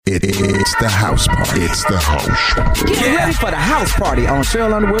It's the house party. It's the house party. Get ready for the house party on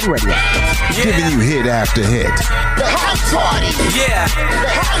Cheryl Underwood Radio. Giving you hit after hit. The house party. Yeah. The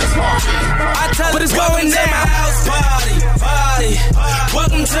house party. I tell what is going down. My house party. Party.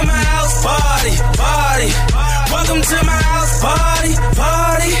 Welcome to my house party. Party. Welcome to my house party.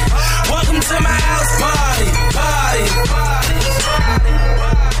 Party. Welcome to my house party. Party.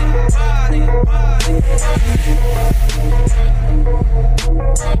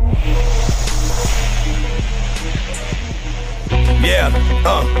 Yeah,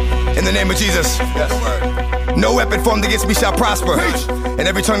 in the name of Jesus. Yes. No weapon formed against me shall prosper. And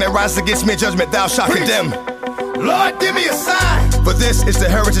every tongue that rises against me in judgment thou shalt condemn. Lord, give me a sign. For this is the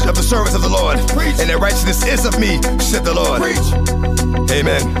heritage of the servants of the Lord. And their righteousness is of me, said the Lord.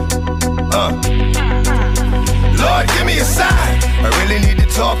 Amen. Lord, give me a sign. I really need to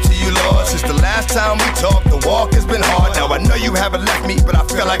talk to you, Lord. Since the last time we talked, the walk has been hard. Now I know you haven't left me, but I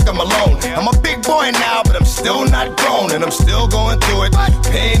feel like I'm alone. I'm a big boy now, but I'm still not grown. And I'm still going through it,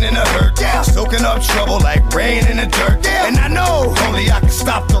 pain and a hurt. Soaking up trouble like rain in the dirt. And I know only I can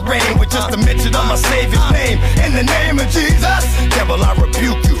stop the rain with just a mention of my Savior's name. In the name of Jesus, devil, I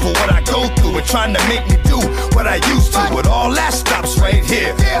rebuke you for what I go through and trying to make me do what I used to. But all that stops right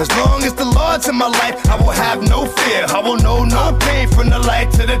here. As long as the Lord's in my life, I will have no fear. I will know no pain from the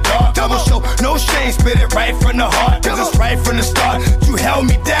light to the dark. I will show no shame, spit it right from the heart. Cause it's right from the start. You held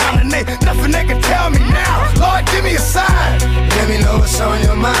me down and they nothing they can tell me now. Lord, give me a sign. Let me know what's on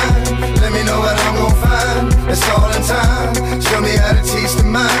your mind. Let me know what I'm gon' find. It's all in time. Show me how to teach the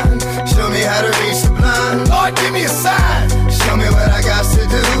mind. Show me how to reach the blind. Lord, give me a sign. Show me what I got to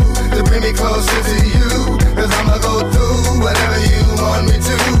do to bring me closer to you. Cause I'ma go through whatever you want me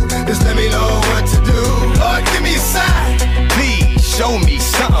to. Just let me know what to do. Lord, give me a sign. Please show me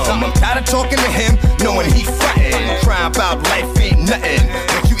something. I'm tired of talking to him, knowing he frontin'. Crying about life ain't nothing.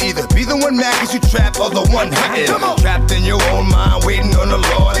 But you either be the one mad cause you trapped or the one hunting. Trapped in your own mind, waiting on the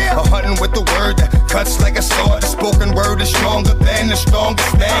Lord. Or hunting with the word that cuts like a sword. The spoken word is stronger than the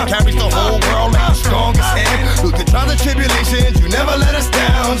strongest man. Carries the whole world like the strongest hand. Through the trials and tribulations, you never let us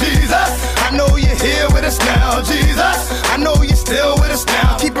down, Jesus. I know you're here with us now, Jesus. I know you're still with us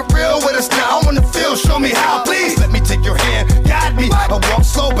now. Keep it real with us now. I wanna feel, show me how. Please let me take your hand, guide me. I walk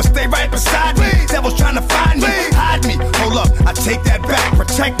slow, but stay right beside me. Devil's trying to find me, hide me. Hold up, I take that back.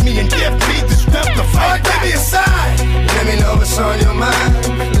 Protect me and give me the strength to fight. Give me a sign. Let me know what's on your mind.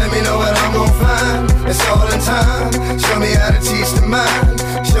 Let me know what I'm gon' find. It's all in time. Show me how to teach the mind.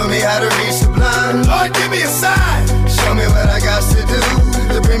 Show me how to reach the blind. Lord, give me a sign. Show me what I got to do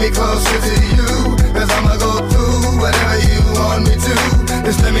to bring me closer to you. Cause I'ma go through whatever you want me to.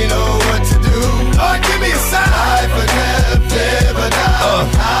 Just let me know what to do. Lord, give me a sign. Life or death, live or die.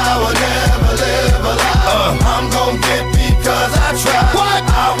 I will never live a lie. I'm gon' get because I try. What?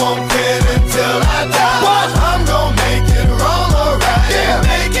 I won't quit until I die. What? I'm gon' make it wrong or right. Yeah.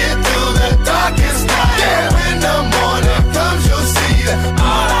 Make it through the darkest night. Yeah. When the morning comes, you'll see that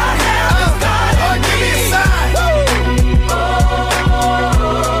all I have is God. Lord, give me a sign.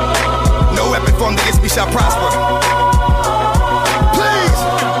 No weapon formed against me shall prosper. Please,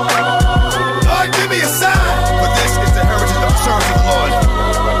 Lord, give me a sign. For this is the heritage of the servants of the Lord.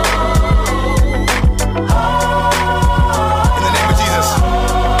 In the name of Jesus.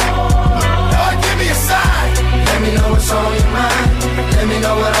 Lord, give me a sign. Let me know what's on your mind. Let me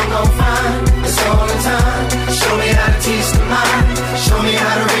know what I'm gon' find. It's all in time. Show me how to teach the mind. Show me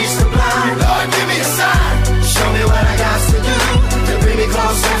how to reach the blind. Lord, give me a sign. Show me what I got to do to bring me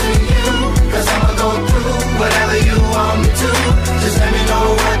closer to you. Cause I'ma go through whatever you want me to. Just let me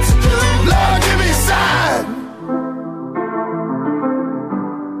know what to do. Lord, give me a sign.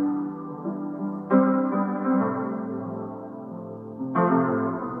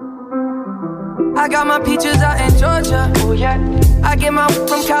 I got my peaches out in Georgia. Oh yeah. I get my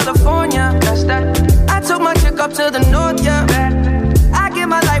from California. That's that. I took my chick up to the north, yeah. I get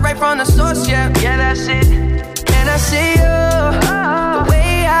my light right from the source, yeah. Yeah, that's it. And I see you, the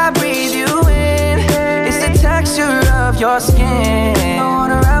way I breathe you in. It's the texture of your skin. I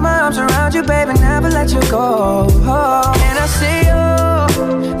wanna wrap my arms around you, baby, never let you go. And I see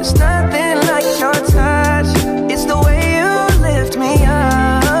you, there's nothing like your touch. It's the way you lift me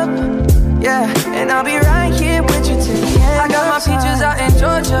up. Yeah, and I'll be right here with you till the end. I got my peaches out in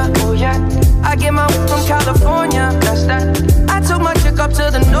Georgia. Oh yeah. I get my from California. That's that. I took my chick up to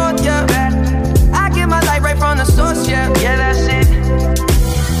the north. Yeah. I get my light right from the source. Yeah. Yeah, that's it.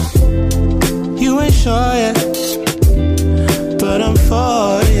 You ain't sure yet, but I'm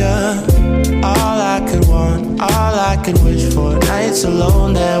for ya. All I could want, all I could wish for. Nights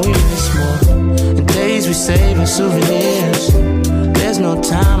alone that we miss more, and days we save as souvenirs. There's no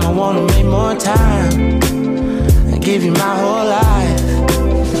time. I wanna make more time and give you my whole life.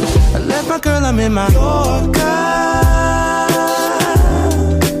 I left my girl, I'm in my Yorker.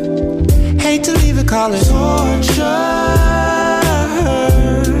 Hate to leave it, call it torture.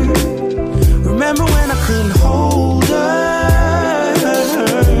 Remember when I couldn't hold her?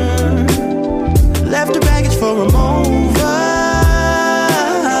 Left the baggage for a mover.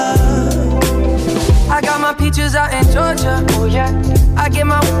 I got my peaches out in Georgia. Oh yeah. I get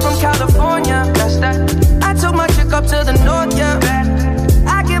my from California. That's that. I took my chick up to the north, yeah.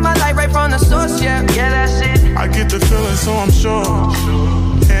 I get my light right from the source, yeah. Yeah, that's it. I get the feeling, so I'm sure.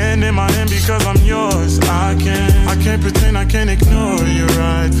 Hand in my hand because I'm yours. I can't pretend, I can't ignore you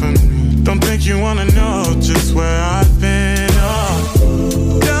right from me. Don't think you wanna know just where I've been.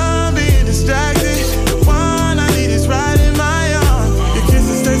 Oh, don't be distracted. The one I need is right in my arms. Your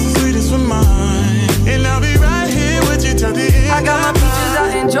kisses taste the sweetest with mine, and I'll be right here with you till the end. I got my peaches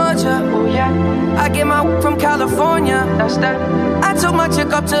out in Georgia. Oh yeah. I get my from California. That's that. I took my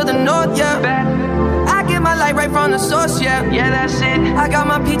chick up to the north, yeah. I get my light right from the source, yeah. Yeah, that's it. I got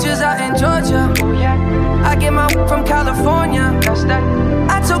my peaches out in Georgia. Oh yeah. I get my from California. That's that.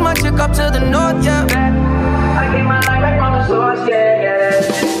 I took my chick up to the north, yeah. I get my light right from the source, yeah. Yeah, that's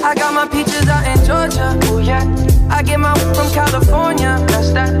it. I got my peaches out in Georgia. Oh yeah. I get my from California.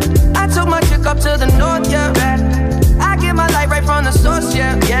 That's that. I took my chick up to the north, yeah. I get my light right from the source,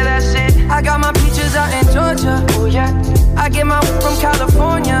 yeah. Yeah, that's it. I got my peaches out in Georgia. Oh yeah. I get my from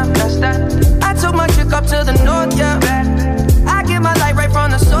California. That's that. I took my chick up to the north, yeah. I get my light right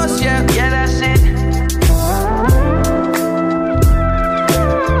from the source, yeah. Yeah, that's it.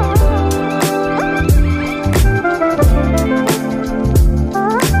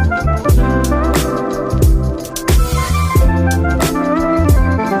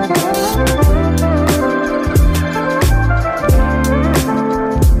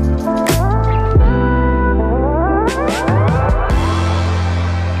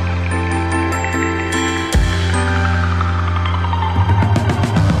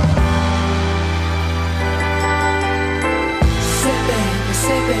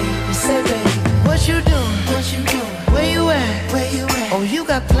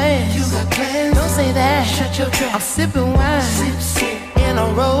 I'm sipping wine in a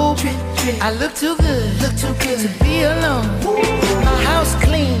robe. I look too good to be alone. My house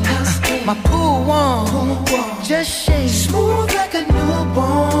clean, my pool warm. Just shake smooth like a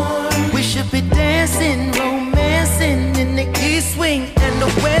newborn. We should be dancing, romancing in the east wing and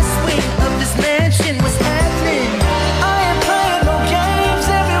the west wing of this mansion. What's happening? I ain't playing no games.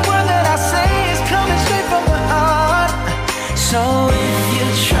 Every word that I say is coming straight from the heart. So if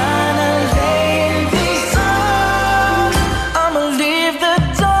you're trying to lay in these arms, I'ma leave the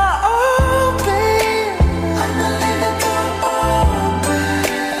door open. I'ma leave the door open.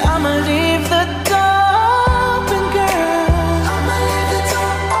 I'ma leave the door open, girl. I'ma leave the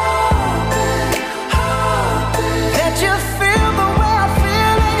door open, open. Let you feel the way I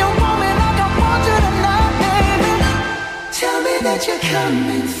feel, and you want me like I want you tonight, baby. Tell me that you're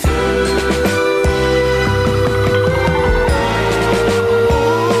coming through.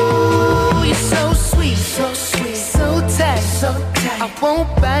 I won't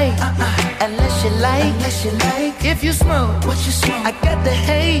bite unless you like. If you smoke, what you smoke? I got the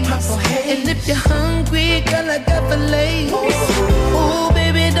haze. And if you're hungry, girl, I got filet. Ooh,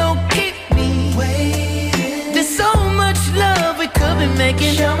 baby, don't keep me waiting. There's so much love we could be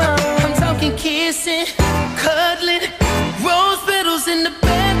making. I'm talking kissing, cuddling, rose petals in the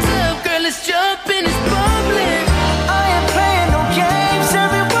bathtub. Girl, it's jumping, it's bubbling. I ain't playing no games.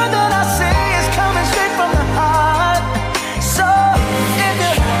 Every word that I say is coming straight from the heart. So if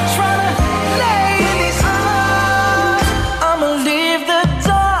you're trying to lay in these arms, I'ma leave the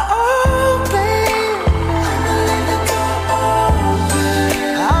door open. I'ma leave the door open.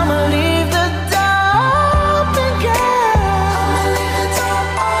 I'ma leave the door open, girl. I'ma leave the door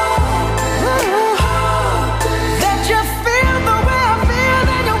open. Let you feel the way I feel,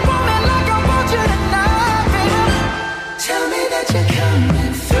 and you want me like I want you tonight.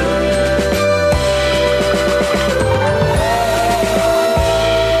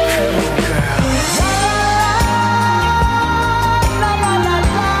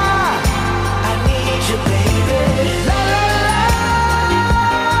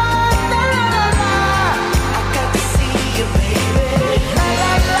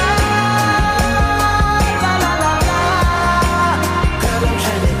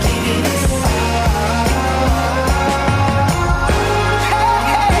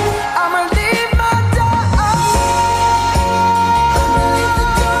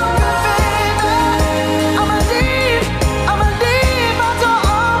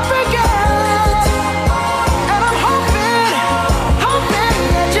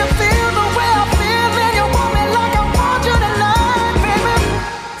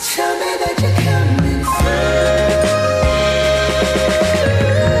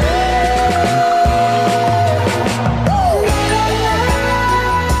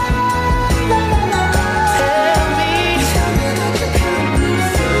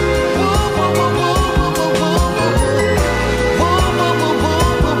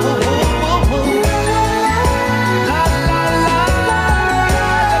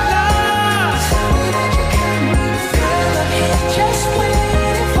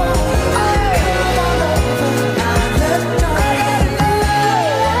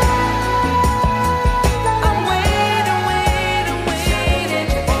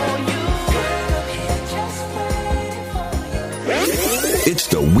 It's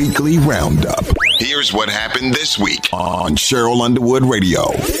the weekly roundup. Here's what happened this week on Cheryl Underwood Radio.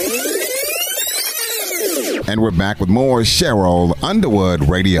 And we're back with more Cheryl Underwood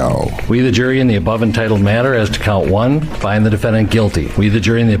Radio. We, the jury, in the above entitled matter as to count 1, find the defendant guilty. We, the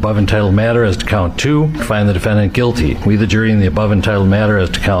jury, in the above entitled matter as to count 2, find the defendant guilty. We, the jury, in the above entitled matter as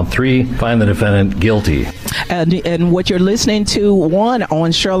to count 3, find the defendant guilty. And what you're listening to, one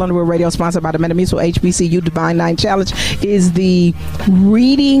on Cheryl Underwood Radio, sponsored by the Metamucil HBCU Divine 9 Challenge, is the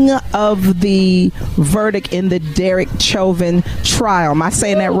reading of the verdict in the Derek Chauvin trial. Am I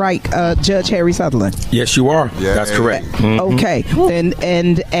saying that right, Judge Harry Sutherland? Yes, you are. Yeah. That's correct. Mm-hmm. Okay.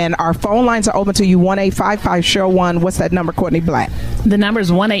 And our phone lines are open to you, 1-855-SHERL1. What's that number, Courtney Black? The number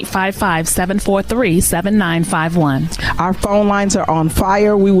is 1-855-743-7951. Our phone lines are on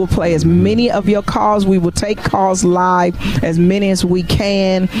fire. We will play as many of your calls. We will take calls live, as many as we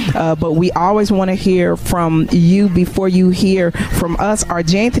can. But we always want to hear from you before you hear from us. Our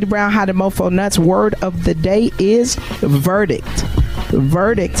J. Anthony Brown Hot and Mofo Nuts word of the day is verdict.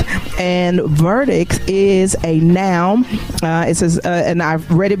 Verdict. And verdict is a noun. It says, and I've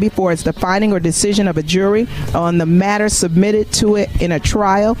read it before, it's the finding or decision of a jury on the matter submitted to it in a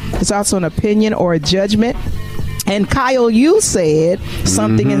trial. It's also an opinion or a judgment. And Kyle, you said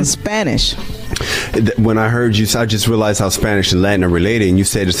something in Spanish. When I heard you, I just realized how Spanish and Latin are related, and you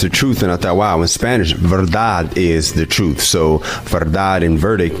said it's the truth, and I thought, wow, in Spanish, verdad is the truth. So verdad and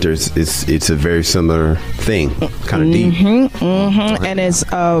verdict, it's a very similar thing, kind of deep. And it's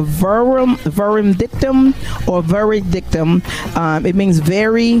verum dictum or veridictum. It means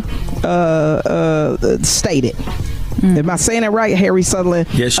very stated. Am I saying it right, Harry Sutherland?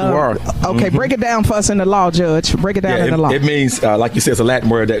 Yes, you are. Okay, break it down for us in the law, Judge. Break it down in the law. It means, like you said, it's a Latin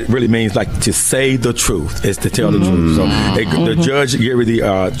word that really means like to say the truth. It's to tell the truth. So the judge gives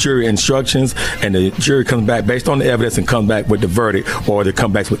the jury instructions, and the jury comes back based on the evidence and comes back with the verdict, or they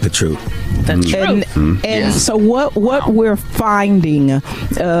come back with the truth. That's true. And so what we're finding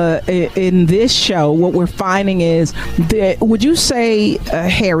in this show, what we're finding is that, would you say,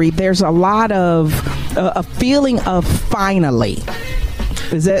 Harry, there's a lot of a feeling of finally.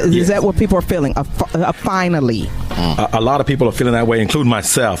 Is that what people are feeling? A finally. A lot of people are feeling that way, including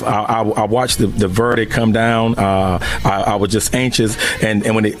myself. I watched the verdict come down. I was just anxious, and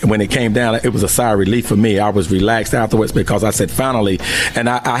when it came down, it was a sigh of relief for me. I was relaxed afterwards because I said finally, and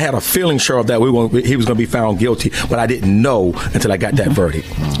I had a feeling sure that he was going to be found guilty, but I didn't know until I got that verdict.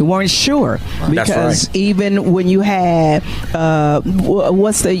 You weren't sure because That's right. Even when you had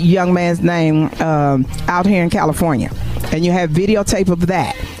what's the young man's name out here in California, and you have videotape of that.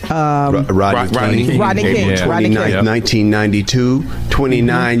 Rodney King. Rodney King. 1992,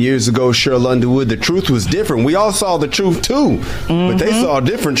 29 years ago, Cheryl Underwood. The truth was different. We all saw the truth too, but they saw a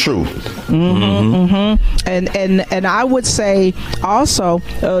different truth. And I would say also,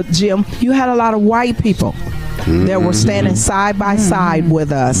 Jim, you had a lot of white people that were standing side by side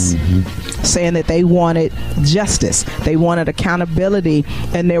with us, saying that they wanted justice, they wanted accountability,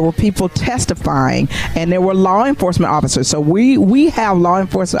 and there were people testifying, and there were law enforcement officers. So we have law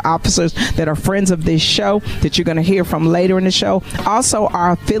enforcement officers that are friends of this show that you're going to hear from later in the show. Also,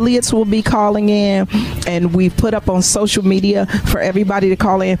 our affiliates will be calling in, and we've put up on social media for everybody to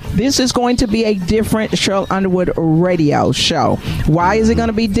call in. This is going to be a different Cheryl Underwood radio show. Why is it going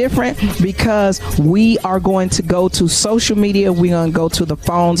to be different? Because we are going to go to social media. We're going to go to the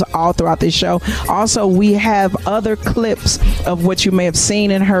phones all throughout this show. Also, we have other clips of what you may have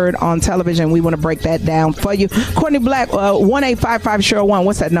seen and heard on television. We want to break that down for you. Courtney Black, 1-855-SHERL1.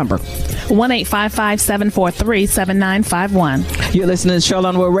 What's that number? 1-855-743-7951. You're listening to Cheryl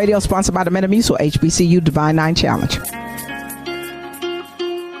Underwood Radio, sponsored by the Metamucil HBCU Divine 9 Challenge.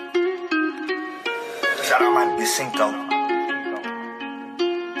 Shout out my Bicinco.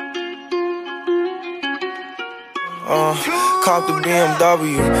 Caught the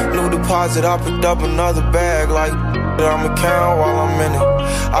BMW, new deposit, I picked up another bag like I'ma count while I'm in it.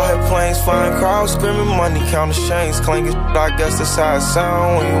 I hear planes flying, crowds screaming, money, counting chains clanking. I guess that's how it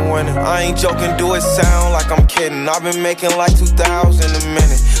sound when you winning. I ain't joking, do it sound like I'm kidding. I've been making like 2,000 a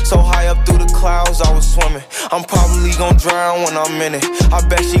minute. So high up through the clouds, I was swimming. I'm probably gon' drown when I'm in it. I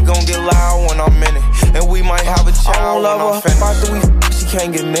bet she gon' get loud when I'm in it. And we might have a child when I'm finished. After we she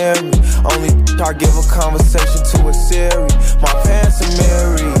can't get near me. Only I give a conversation to a Siri. My pants are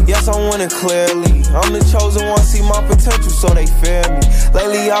mirrored. Yes, I'm winning clearly. I'm the chosen one, see my potential, so they fear me.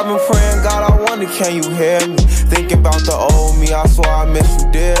 Lately I've been praying, God, I wonder, can you hear me? Thinking about the old me, I swear I miss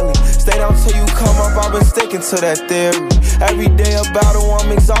you dearly. Stay down till you come up, I've been sticking to that theory. Every day a battle,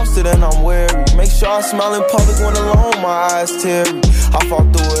 I'm exhausted and I'm weary. Make sure I smile in public when alone, my eyes teary. I fought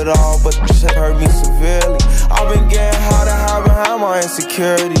through it all, but the shit hurt me severely. I've been getting high to hide behind my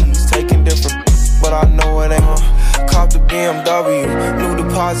insecurities. Taking different, but I know it ain't. Copped a BMW, new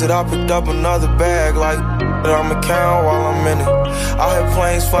deposit, I picked up another bag like that I'ma count while I'm in it. I hear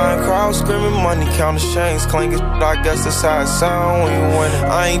planes flying, crowds screaming, money counting chains clanking. I guess that's how it sound when you win it.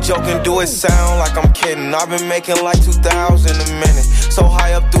 I ain't joking, do it sound like I'm kidding. I've been making like 2,000 a minute. So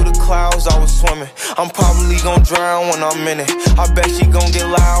high up through the clouds, I was swimming. I'm probably gon' drown when I'm in it. I bet she gon' get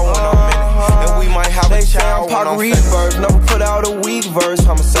loud when I'm in it. And we might have a child when I'm finished. Never put out a weak verse.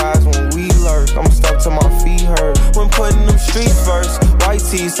 Homicides when we lurk. I'm stuck till my feet hurt. When putting them streets first. White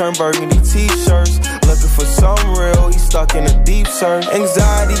tees turn burgundy t-shirts. Looking for something real, he stuck in a deep search.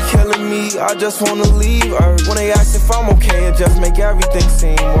 Anxiety killing me, I just wanna leave Earth. When they ask if I'm okay, it just make everything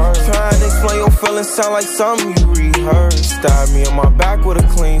seem worse. Trying to explain your feelings sound like something you rehearsed. Stab me in my back with a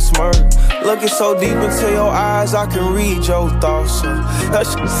clean smirk. Looking so deep into your eyes, I can read your thoughts. That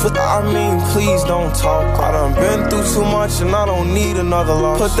shit, I mean, please don't talk. I done been through too much and I don't need another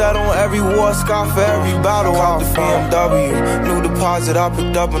loss. Put that on every war scar for every battle. Cop the BMW, new deposit, I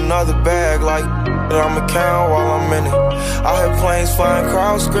picked up another bag like that I'ma count while I'm in it. I hear planes flying,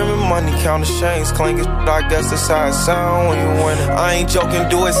 crowds screaming, money counting chains clanking. I guess that's how it sound when you win it. I ain't joking,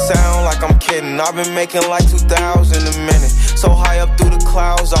 do it sound like I'm kidding. I've been making like 2,000 a minute. So high up through the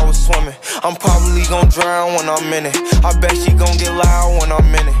clouds, I was swimming. I'm probably gon' drown when I'm in it. I bet she gon' get loud when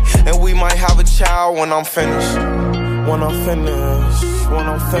I'm in it. And we might have a child when I'm finished. When I'm finished, when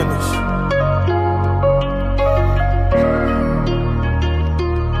I'm finished.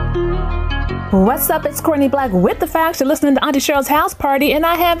 What's up? It's Courtney Black with The Facts. You're listening to Auntie Cheryl's House Party, and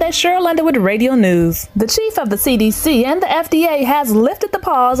I have that Cheryl Underwood Radio News. The chief of the CDC and the FDA has lifted the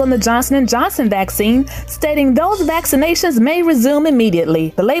pause on the Johnson & Johnson vaccine, stating those vaccinations may resume immediately.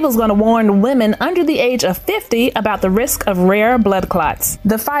 The label's going to warn women under the age of 50 about the risk of rare blood clots.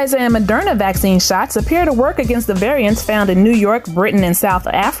 The Pfizer and Moderna vaccine shots appear to work against the variants found in New York, Britain, and South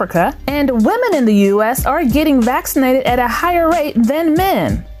Africa, and women in the U.S. are getting vaccinated at a higher rate than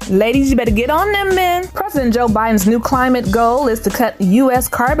men. Ladies, you better get on them, men. President Joe Biden's new climate goal is to cut U.S.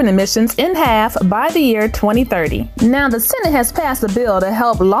 carbon emissions in half by the year 2030. Now, the Senate has passed a bill to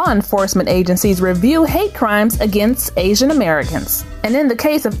help law enforcement agencies review hate crimes against Asian Americans. And in the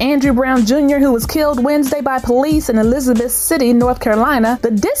case of Andrew Brown Jr., who was killed Wednesday by police in Elizabeth City, North Carolina,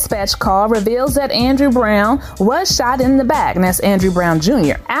 the dispatch call reveals that Andrew Brown was shot in the back, and that's Andrew Brown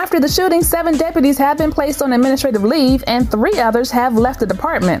Jr. After the shooting, 7 deputies have been placed on administrative leave, and 3 others have left the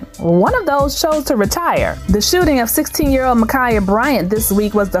department. One of those chose to retire. The shooting of 16-year-old Ma'Khia Bryant this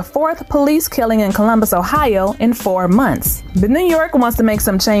week was the 4th police killing in Columbus, Ohio in 4 months. But New York wants to make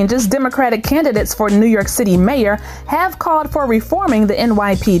some changes. Democratic candidates for New York City mayor have called for reforming the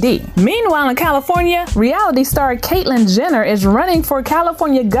NYPD. Meanwhile, in California, reality star Caitlyn Jenner is running for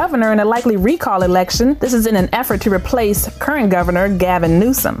California governor in a likely recall election. This is in an effort to replace current governor Gavin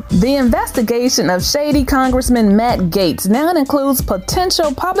Newsom. The investigation of shady Congressman Matt Gaetz now includes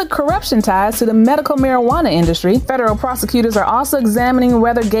potential public corruption ties to the medical marijuana industry. Federal prosecutors are also examining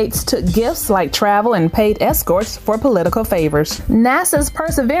whether Gaetz took gifts like travel and paid escorts for political favors. NASA's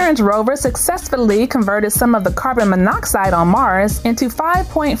Perseverance rover successfully converted some of the carbon monoxide on Mars into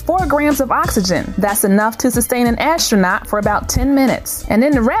 5.4 grams of oxygen. That's enough to sustain an astronaut for about 10 minutes. And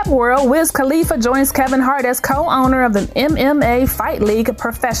in the rap world, Wiz Khalifa joins Kevin Hart as co-owner of the MMA Fight League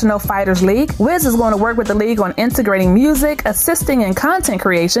Professional Fighters League. Wiz is going to work with the league on integrating music, assisting in content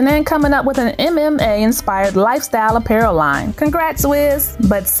creation, and coming up with an MMA-inspired lifestyle apparel line. Congrats, Wiz!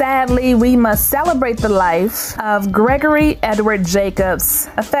 But sadly, we must celebrate the life of Gregory Edward Jacobs,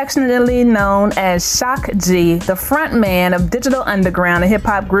 affectionately known as Shock G, the frontman of Digital Underground, a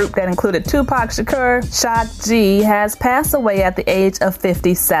hip-hop group that included Tupac Shakur. Shock G has passed away at the age of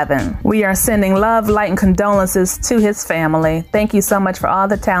 57. We are sending love, light, and condolences to his family. Thank you so much for all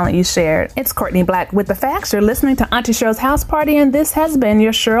the talent you shared. It's Courtney Black with The Facts. You're listening to Auntie Cheryl's House Party, and this has been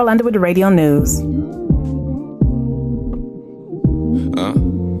your Cheryl Underwood Radio News.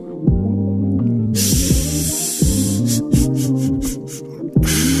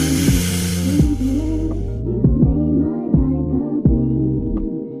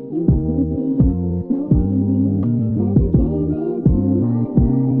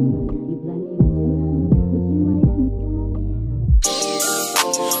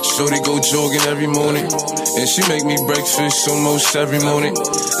 Shorty go jogging every morning. And she make me breakfast almost every morning.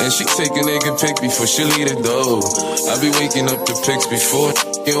 And she take a nigga pic before she leave the door. I be waking up the pics before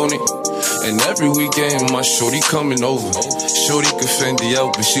on it. And every weekend my shorty coming over. Shorty can Fendi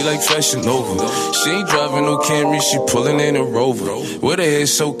out, but she like Fashion Nova. She ain't driving no Camry, she pulling in a Rover. With her hair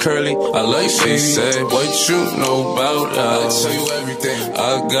so curly, I like she said, what you know about love? I tell you everything.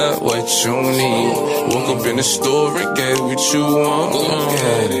 I got what you need. Woke up in the store and get what you want.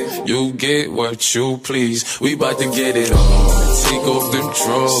 Get it. You get what you please. We bout to get it on. Take off them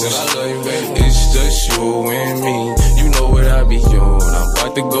drawers. It's just you and me. You know what I be on. I'm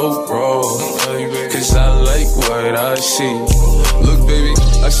about to go raw. Cause I like what I see. Look, baby,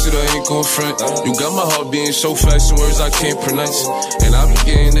 I said I ain't gon' front. You got my heart beating so fast, some words I can't pronounce. And I be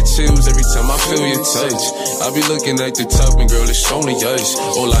getting the chills every time I feel your touch. I be looking at the top and girl, it's only us.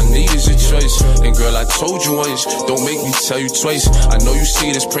 All I need is a choice. And girl, I told you once, don't make me tell you twice. I know you see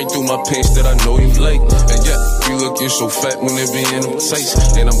this print through my pants that I know you like. And yeah, you looking so fat when it be in them tights.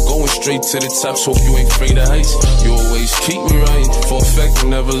 And I'm going straight to the top, so hope you ain't afraid of heights. You always keep me right, for a fact you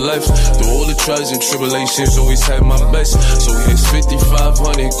never left. Through all the trials and tribulations, always had my best. So here's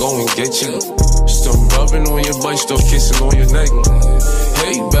 5,500, go and get you. Still rubbing on your butt, still kissing on your neck.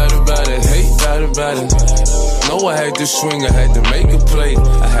 Hate bad about it, hate bad about it. Know I had to swing, I had to make a play.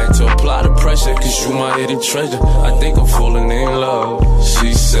 I had to apply the pressure, cause you my hidden treasure. I think I'm falling in love.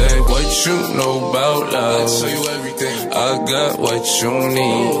 She said, what you know about love? I tell you everything. I got what you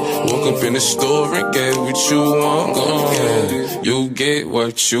need. Woke up in the store and get what you want. Get you get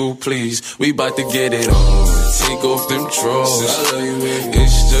what you please. We bout to get it on. Take off them drawers.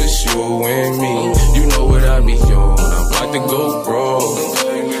 It's just you and me. You know what I be on. I'm about to go raw.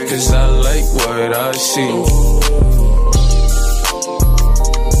 Cause I like what I see.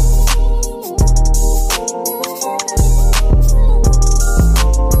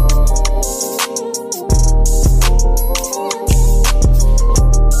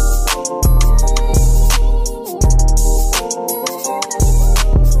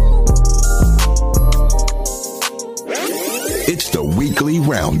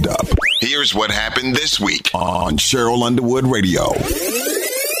 Roundup. Here's what happened this week on Cheryl Underwood Radio.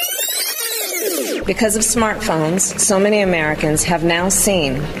 Because of smartphones, so many Americans have now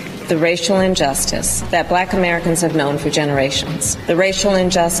seen the racial injustice that Black Americans have known for generations. The racial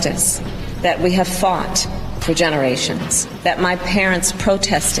injustice that we have fought for generations, that my parents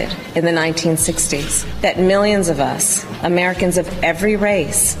protested in the 1960s, that millions of us, Americans of every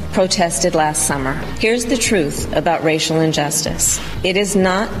race, protested last summer. Here's the truth about racial injustice. It is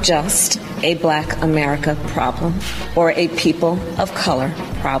not just a Black America problem or a people of color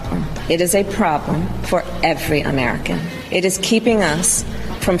problem. It is a problem for every American. It is keeping us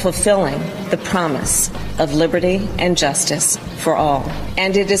from fulfilling the promise of liberty and justice for all.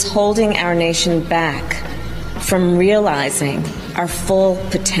 And it is holding our nation back from realizing our full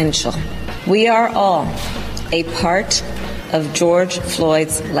potential. We are all a part of George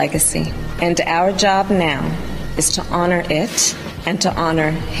Floyd's legacy, and our job now is to honor it and to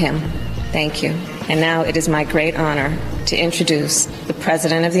honor him. Thank you. And now it is my great honor to introduce the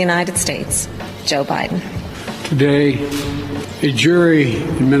President of the United States, Joe Biden. Today, a jury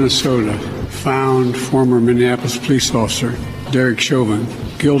in Minnesota found former Minneapolis police officer Derek Chauvin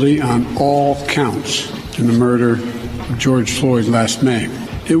guilty on all counts in the murder of George Floyd last May.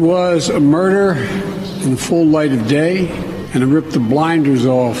 It was a murder in the full light of day, and it ripped the blinders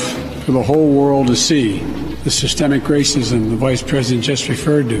off for the whole world to see. The systemic racism the Vice President just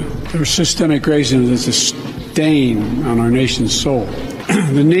referred to. There's systemic racism that's a stain on our nation's soul.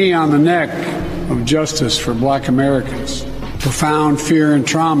 The knee on the neck of justice for Black Americans. Profound fear and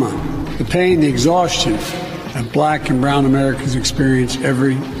trauma. The pain, the exhaustion that Black and brown Americans experience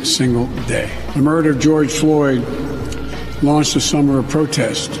every single day. The murder of George Floyd launched a summer of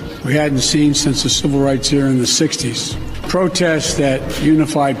protest we hadn't seen since the civil rights era in the 60s. Protests that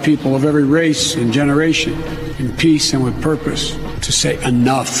unified people of every race and generation in peace and with purpose to say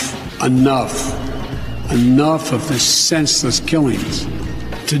enough, enough, enough of the senseless killings.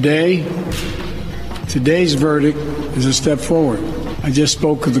 Today's verdict is a step forward. I just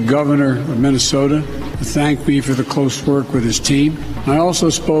spoke with the governor of Minnesota to thank me for the close work with his team. I also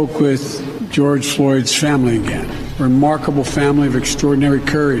spoke with George Floyd's family again. A remarkable family of extraordinary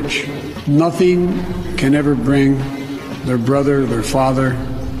courage. Nothing can ever bring their brother, their father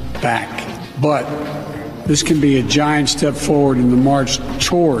back. But this can be a giant step forward in the march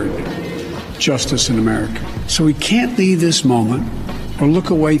toward justice in America. So we can't leave this moment or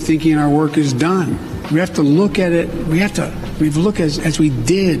look away thinking our work is done. We have to look at it. We have to look as we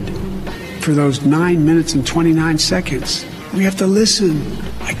did for those 9 minutes and 29 seconds. We have to listen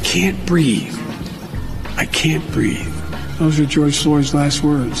I can't breathe. I can't breathe. Those are George Floyd's last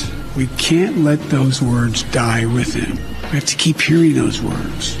words. We can't let those words die with him. We have to keep hearing those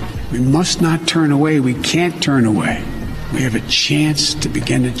words. We must not turn away. We can't turn away. We have a chance to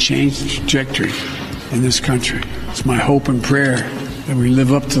begin to change the trajectory in this country. It's my hope and prayer that we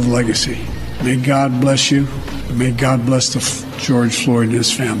live up to the legacy. May God bless you. May God bless George Floyd and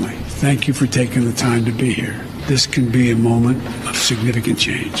his family. Thank you for taking the time to be here. This can be a moment of significant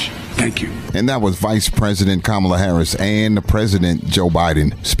change. Thank you. And that was Vice President Kamala Harris and President Joe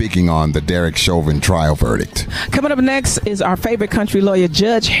Biden speaking on the Derek Chauvin trial verdict. Coming up next is our favorite country lawyer,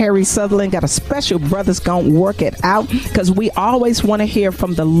 Judge Harry Sutherland. Got a special Brothers Gon' Work It Out, because we always want to hear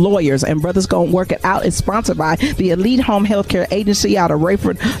from the lawyers. And Brothers Gon' Work It Out is sponsored by the Elite Home Healthcare Agency out of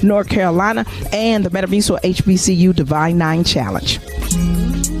Rayford, North Carolina, and the Metamucil HBCU Divine 9 Challenge.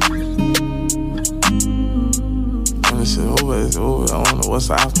 I don't know what's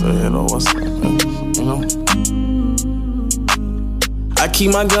after it or what's, you know. I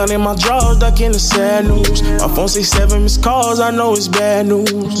keep my gun in my drawers, duck in the sad news. My phone 67 missed calls, I know it's bad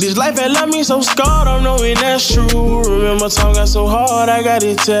news. This life had left me so scarred, I'm knowing that's true. Remember time got so hard, I got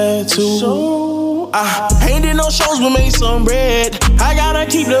it tattooed. So I ain't did no shows, but made some bread. I gotta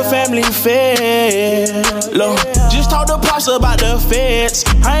keep the family fed. Look, just talk to Pops about the feds.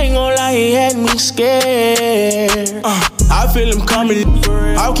 I ain't gonna lie, he had me scared. I feel him coming,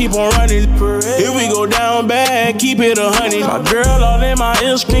 I'll keep on running. If we go down bad, keep it 100. My girl all in my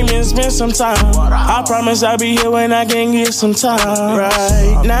ear screaming, spend some time. I promise I'll be here when I can get some time.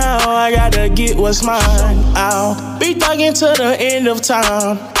 Right now, I gotta get what's mine. I'll be thugging to the end of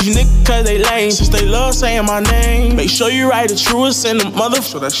time. These niggas cause they lame, since they love saying my name. Make sure you write the truest in the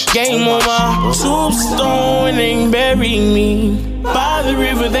motherfucker game on my tombstone and bury me. By the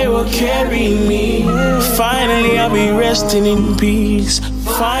river they will carry me. Finally I'll be resting in peace.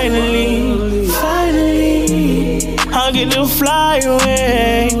 Finally I'll get to fly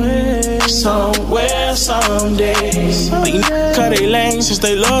away somewhere someday. These niggas cut they lame since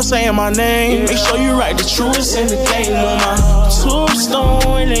they love saying my name. Make sure you write the truest in the game on my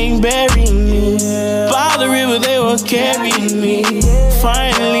tombstone and bury me. By the river they will carry me.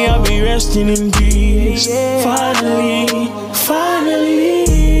 Finally I'll be resting in peace. Finally,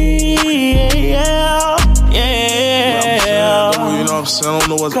 yeah. You know what I'm saying? I don't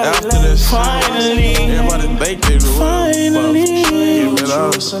know what's after this. Finally, everybody think they do. Finally,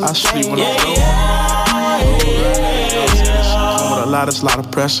 I sleep when I'm with a lot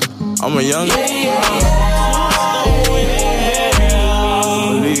of pressure. I'm a young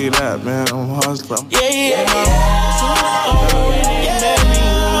believe that, man. I'm a hustler.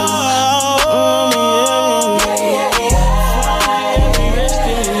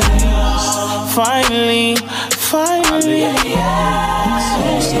 Finally,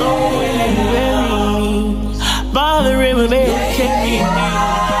 by the river they carry me.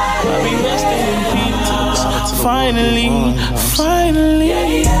 I'll be resting in peace. Finally,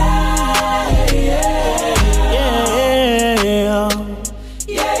 yeah.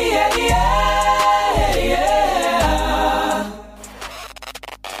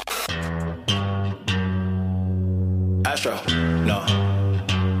 Astro, no.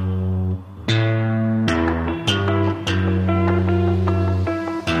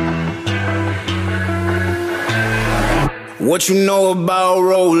 What you know about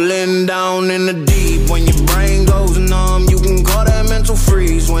rolling down in the deep? When your brain goes numb, you can call that mental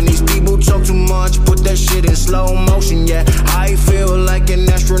freeze. When these people talk too much, put that shit in slow motion. Yeah, I feel like an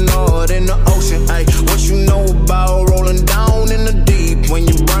astronaut in the ocean. Ay, what you know about rolling down in the deep? When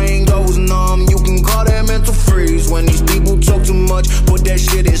your brain goes numb, you can call that mental freeze. When these people talk too much, put that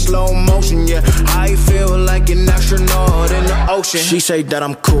shit in slow motion. Yeah, I feel like an astronaut in the ocean. She say that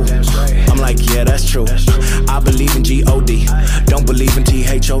I'm cool. I'm like, yeah, that's true. I believe in G-O-D, don't believe in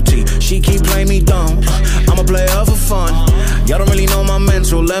T-H-O-T. She keep playing me dumb, I'm a player for fun. Y'all don't really know my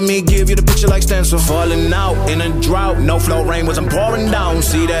mental, let me give you the picture like stencil. Falling out in a drought, no flow, rain wasn't pouring down.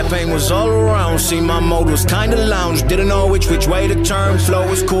 See, that pain was all around, see my mode was kinda lounge. Didn't know which way to turn, flow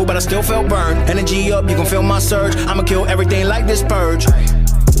was cool but I still felt burned. Energy up, you can feel my surge, I'ma kill everything like this purge.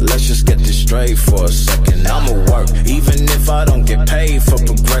 Let's just get this straight for a second. I'ma work, even if I don't get paid for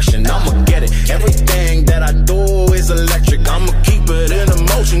progression. I'ma get it. Everything that I do is electric. I'ma keep it in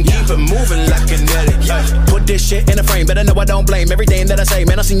motion, keep it moving like kinetic. Put this shit in a frame, better know I don't blame everything that I say.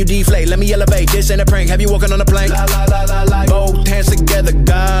 Man, I seen you deflate. Let me elevate. This ain't a prank. Have you walking on a plane? Both hands together,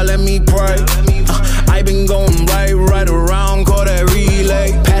 God, let me pray. I been going right around, call that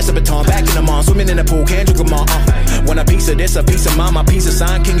relay. Pass the baton, back in the mall, swimming in the pool, can't drink them all. When a piece of this, a piece of mine, my piece of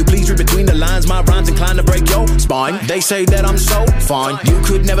sign. Can you please read between the lines? My rhymes inclined to break your spine. They say that I'm so fine, you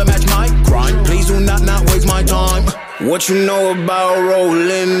could never match my grind. Please do not waste my time. What you know about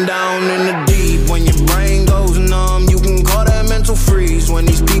rolling down in the deep? When your brain goes numb, you can call that mental freeze. When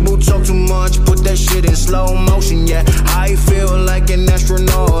these people talk too much, put that shit in slow motion. Yeah, I feel like an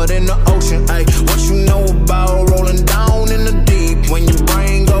astronaut in the ocean. Ay, what you know about rolling down in the deep? When your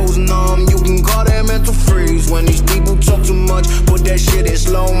brain goes numb, you can call that mental freeze. When these people talk too much, put that shit in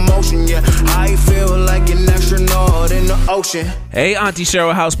slow motion. Yeah, I feel like an astronaut in the ocean. Hey, Auntie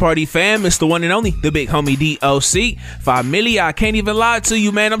Cheryl House Party fam, it's the one and only, the big homie DOC. Familia, I can't even lie to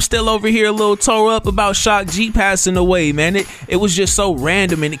you, man. I'm still over here a little tore up about Shock G passing away, man. It was just so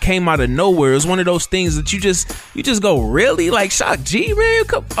random and it came out of nowhere. It was one of those things that you just go, really? Like Shock G, man?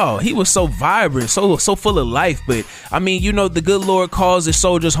 Oh, he was so vibrant, so full of life. But I mean, you know, the good Lord calls his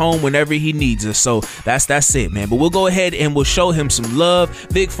soldiers home whenever he needs us. So that's it, man. But we'll go ahead and we'll show him some love.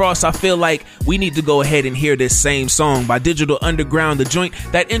 Big Frost, I feel like we need to go ahead and hear this same song by Digital Underground, the joint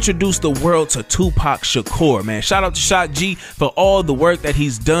that introduced the world to Tupac Shakur, man. Shout out to Shock G for all the work that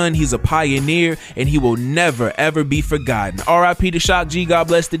he's done. He's a pioneer and he will never ever be forgotten. R.I.P. to Shock G, God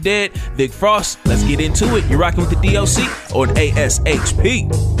bless the dead. Big Frost, let's get into it. You're rocking with the DOC on ASHP.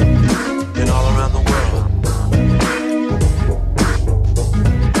 Been all around the world.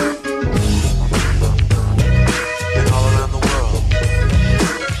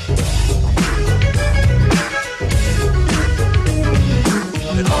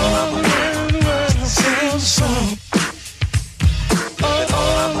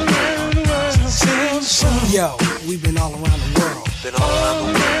 Yo, we've been all around the world. Been all around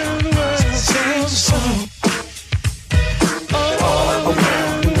the world. Same song. All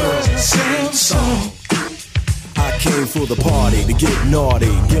around the world. Same song. I came for the party to get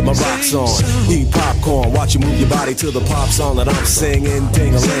naughty, get my rocks on, eat popcorn, watch you move your body to the pop song that I'm singing,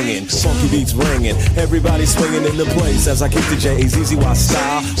 ding-a-linging, funky beats ringing, everybody swinging in the place as I kick the J-A-Z-Z-Y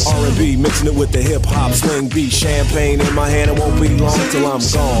style, R&B, mixing it with the hip-hop swing beat, champagne in my hand, it won't be long till I'm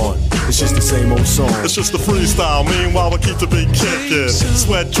gone. It's just the same old song. It's just a freestyle. Meanwhile, we keep the beat kicking.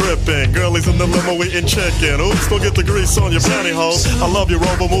 Sweat dripping. Girlies in the limo eating chicken. Oops, don't get the grease on your pantyhose. I love you,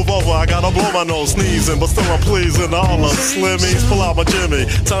 Rover. Move over. I gotta blow my nose. Sneezing, but still I'm pleasing. All of Slimmies. Pull out my Jimmy.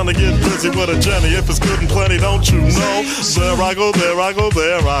 Time to get busy with a Jenny. If it's good and plenty, don't you know? There I go, there I go,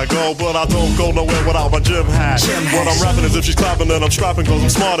 there I go. But I don't go nowhere without my gym hat. What I'm rapping is if she's clapping, then I'm strapping, cause I'm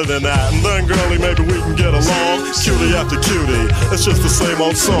smarter than that. And then, girlie, maybe we can get along. Cutie after cutie. It's just the same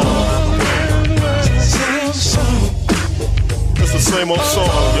old song. It's the same old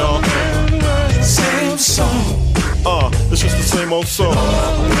song, y'all. Same song. It's just the same old song.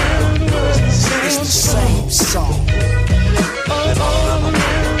 It's the same song.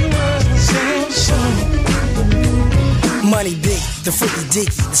 Same song. Money big, the freaky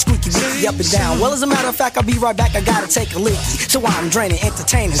dicky, the squeaky wicky up and down. Well, as a matter of fact, I'll be right back. I gotta take a leaky. So I'm draining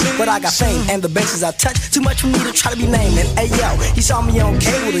entertainers, but I got fame and the bases I touch. Too much for me to try to be naming. Hey yo, you saw me on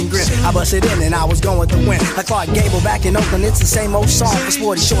Cable and Grit. I busted in and I was going to win. Like Clark Gable back in Oakland, it's the same old song for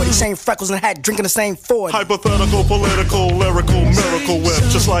Sporty Shorty. Same freckles and hat, drinking the same 40. Hypothetical, political, lyrical, miracle whip.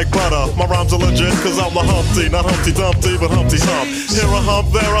 Just like butter, my rhymes are legit, cause I'm the Humpty. Not Humpty Dumpty, but Humpty Hump. Here a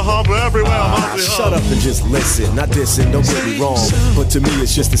hump, there a hump, everywhere I'm Humpty Hump. Shut up and just listen, not dissing, don't get me wrong. But to me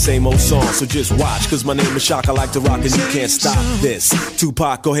it's just the same old song, so just watch. Cause my name is Shock, I like to rock and you can't stop this.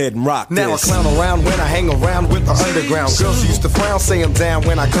 Tupac, go ahead and rock this. Now I clown around when I hang around with the underground. Girls used to frown, say I'm down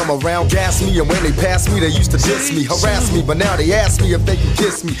when I come around. Gas me, and when they pass me, they used to diss me, harass me. But now they ask me if they can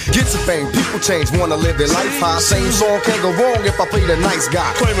kiss me. Get some fame, people change, wanna live their life high. Same song can't go wrong if I play the nice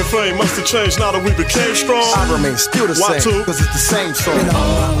guy. Claiming fame must have changed now that we became strong. I remain still the same, cause it's the same song.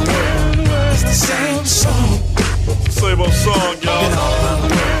 It's the same song. Same old song, y'all.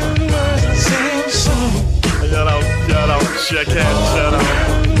 Same song. Shout out, check out.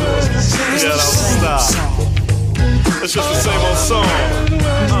 Stop. It's just the same old song.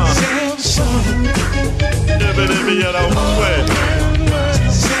 Same song. Quit.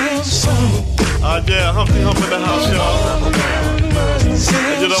 Same song. Yeah, Humpty Hump in the house, y'all.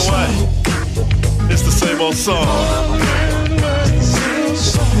 And you know what? It's the same old song. Same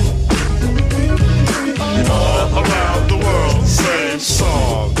song. All around the world, same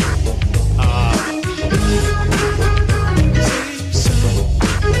song.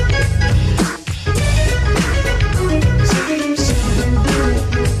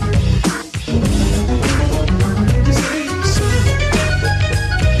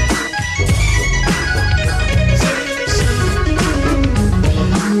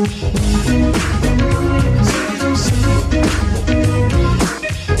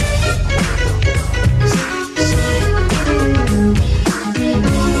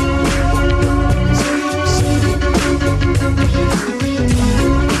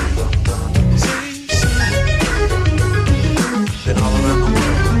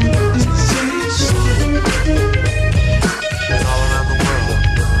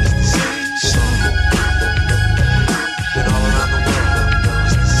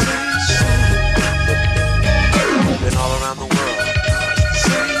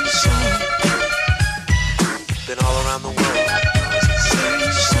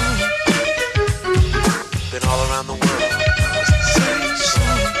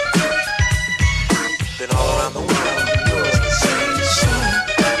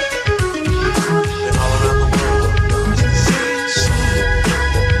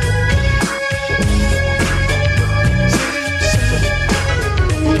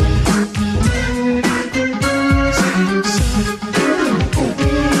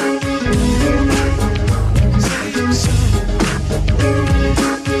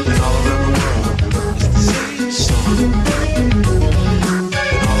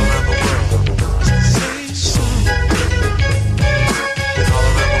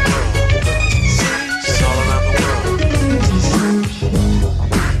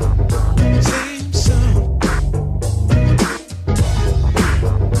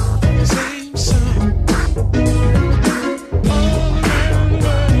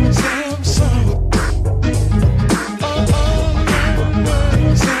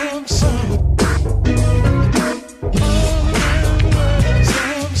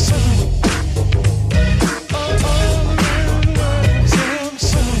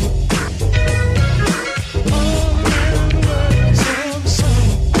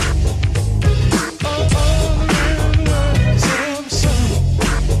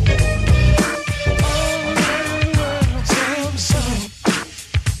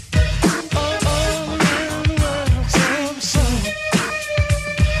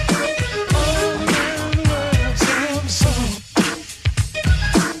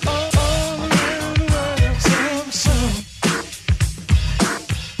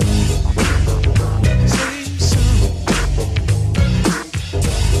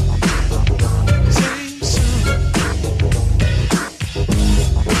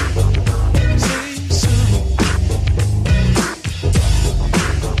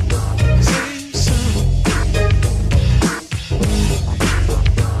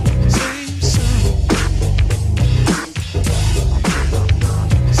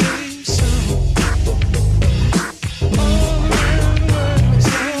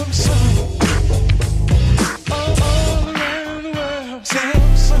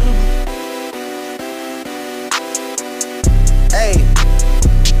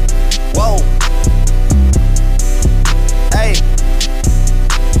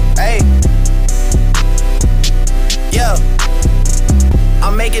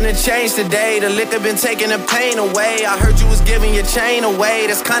 change today. The liquor been taking the pain away. I heard you was giving your chain away.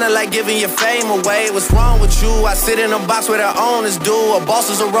 That's kinda like giving your fame away. What's wrong with you? I sit in a box where the owners do. A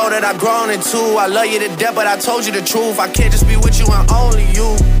boss is a road that I've grown into. I love you to death, but I told you the truth. I can't just be with you and only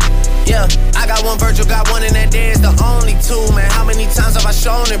you. Yeah, I got one Virgil, got one, and that there is the only two, man. How many times have I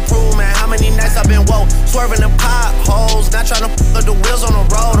shown and proved, man? How many nights I've been woke, swerving the potholes, not trying to put the wheels on the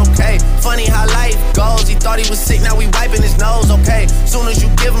road, okay? Funny how life goes. He thought he was sick, now we wiping his nose, okay? Soon as you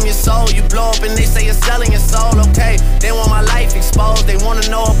give him your soul, you blow up and they say you're selling your soul, okay? They want my life exposed, they wanna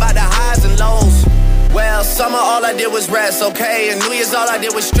know about the highs and lows. Well, summer all I did was rest, okay? And New Year's all I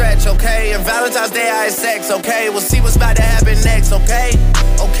did was stretch, okay? And Valentine's Day I had sex, okay? We'll see what's about to happen next, okay?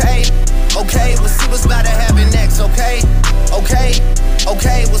 Okay, okay, we'll see what's about to happen next, okay? Okay,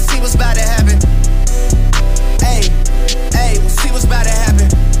 okay, we'll see what's about to happen. Hey, hey, we'll see what's about to happen.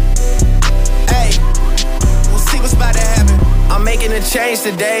 Hey, we'll see what's about to happen. I'm making a change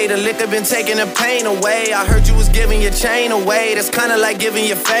today. The liquor been taking the pain away. I heard you was giving your chain away. That's kinda like giving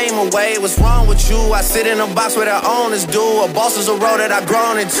your fame away. What's wrong with you? I sit in a box where the owners do. A boss is a road that I've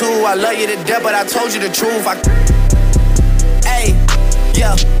grown into. I love you to death, but I told you the truth. Hey,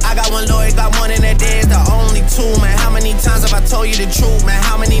 yeah, I got one lawyer, got one, and that there is the only two, man. How many times have I told you the truth, man?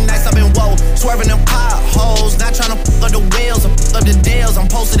 How many nights I've been woke, swerving the potholes, not trying to fuck up the wheels or fuck up the deals. I'm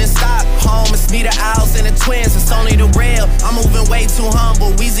posted in Stockholm, it's me, the Owls, and the twins, it's only the real. I'm moving way too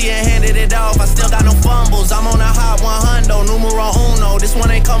humble, Weezy and handed it off, I still got no fumbles. I'm on a hot 100, numero uno, this one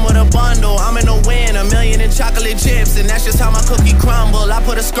ain't come with a bundle. I'm in the win, $1 million in chocolate chips, and that's just how my cookie crumble. I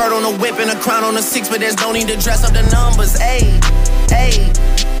put a skirt on a whip and a crown on a 6, but there's no need to dress up the numbers, ayy. Hey,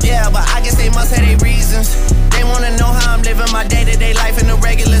 yeah, but I guess they must have their reasons. They wanna know how I'm living my day-to-day life in the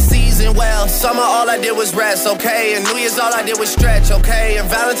regular season. Well, summer all I did was rest, okay? And New Year's all I did was stretch, okay? And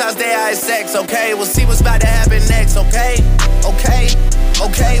Valentine's Day I had sex, okay? We'll see what's about to happen next, okay? Okay,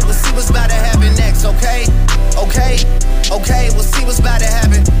 okay, we'll see what's about to happen next, okay? Okay, okay, we'll see what's about to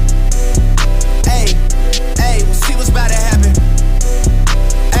happen. Hey, hey, we'll see what's about to happen.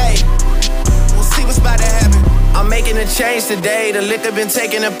 Hey, we'll see what's about to happen. I'm making a change today. The liquor been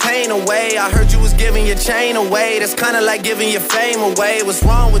taking the pain away. I heard you was giving your chain away. That's kinda like giving your fame away. What's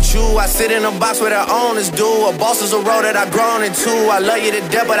wrong with you? I sit in a box where the owners do. A boss is a road that I've grown into. I love you to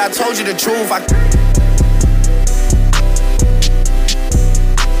death, but I told you the truth.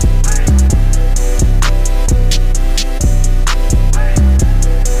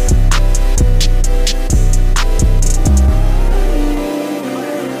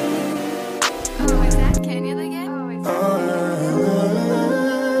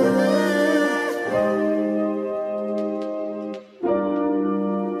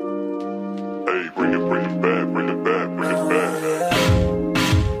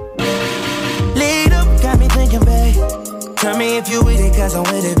 Tell me if you with it, cause I'm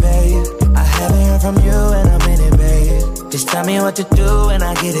with it, babe. I haven't heard from you and I'm in it, babe. Just tell me what to do and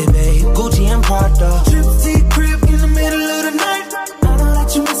I get it, babe. Gucci and Prada. Trip crib in the middle of the night. I know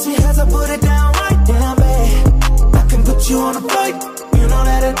that you miss me as I put it down right down, babe. I can put you on a flight. You know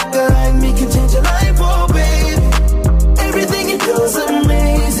that a nigga like me can change your life, oh, babe. Everything you do is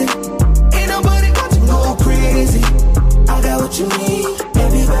amazing. Ain't nobody got you go crazy. I got what you need.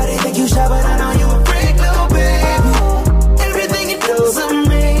 Everybody think you shy, but I know you a freak, little baby. It's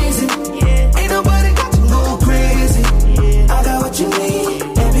amazing. Ain't nobody got to go crazy. I got what you need.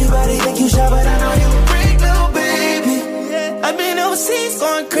 Everybody think you shy, but I know you a freak, little baby. I've been overseas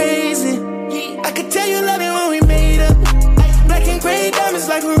going crazy. I could tell you love it when we made up. Black and gray diamonds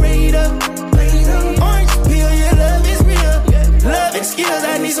like a radar. Orange peel, your love is real. Loving skills,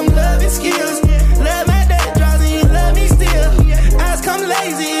 I need some loving skills. Love my that draws and you love me still. Eyes come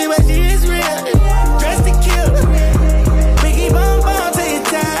lazy, but she is real. Dressed to kill. Bum bum till you're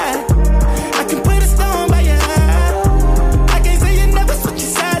tired. I can put a stone by your eye. I can't say you never switch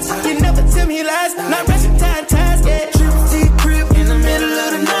your sides. You never tell me lies. Not rushing ties, yeah. Trip crib in the middle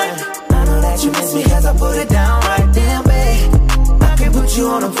of the night. I know that you miss me as I put it down right there, babe. I can put you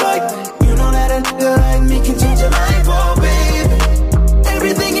on a flight. You know that a nigga like me can change your life, oh, baby.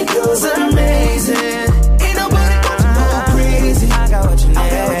 Everything you do is amazing. Ain't nobody got to go crazy. I got what you need. I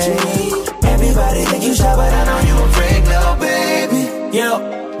got what you need. Everybody think you shy, but I know you a freak, little baby.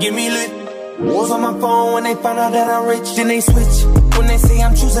 Yeah, give me lit. Wars on my phone when they find out that I'm rich. Then they switch when they say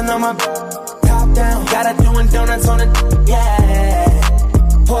I'm choosing on my top down. Gotta doing donuts on the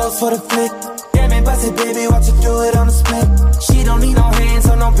yeah. Pause for the flick. Damn it, bust it, baby, watch you do it on the split. She don't need no hands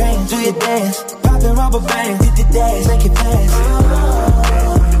or no pain. Do your dance, poppin' rubber band, did the dash, make it fast.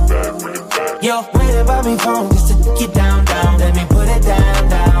 Yo, waiting by me phone just to get down. Let me put it down.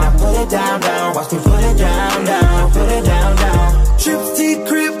 Now put it down. Watch me put it down. Put it down. Trip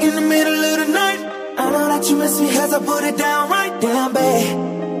crib in the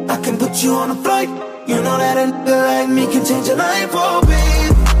beautiful,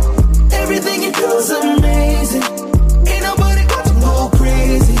 baby. Everything you do is amazing. Ain't nobody got to go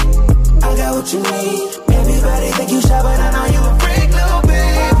crazy. I got what you need. Everybody think you shy, but I know you a freak, little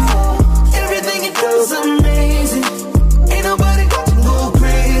baby. Everything you do is amazing. Ain't nobody got to go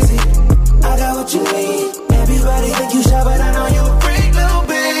crazy. I got what you need. Everybody think you shy, but I know you a freak, little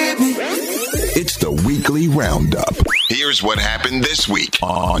baby. It's the weekly roundup. Here's what happened this week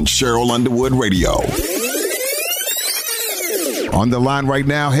on Cheryl Underwood Radio. On the line right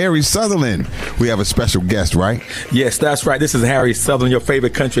now, Harry Sutherland. We have a special guest, right? Yes, that's right. This is Harry Sutherland, your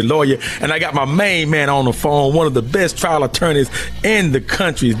favorite country lawyer. And I got my main man on the phone, one of the best trial attorneys in the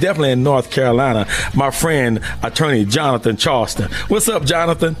country, definitely in North Carolina, my friend, attorney Jonathan Charleston. What's up,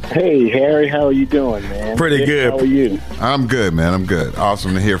 Jonathan? Hey, Harry. How are you doing, man? Pretty good. How are you? I'm good, man. I'm good.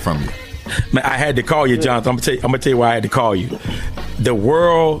 Awesome to hear from you. Man, I had to call you, Jonathan. I'm gonna tell you why I had to call you. The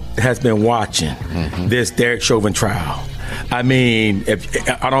world has been watching this Derek Chauvin trial. I mean,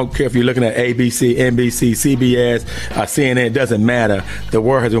 I don't care if you're looking at ABC, NBC, CBS, CNN, it doesn't matter. The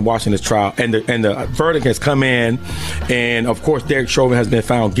world has been watching this trial, and the verdict has come in, and of course, Derek Chauvin has been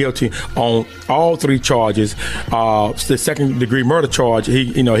found guilty on all three charges. The second-degree murder charge,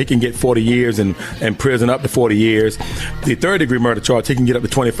 he can get 40 years in prison, up to 40 years. The third-degree murder charge, he can get up to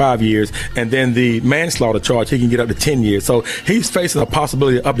 25 years, and then the manslaughter charge, he can get up to 10 years. So he's facing a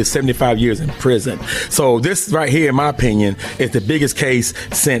possibility of up to 75 years in prison. So this right here, in my opinion, is the biggest case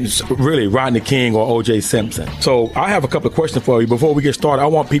since really Rodney King or O.J. Simpson. So I have a couple of questions for you. Before we get started, I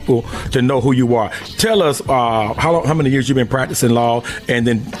want people to know who you are. Tell us how many years you've been practicing law, and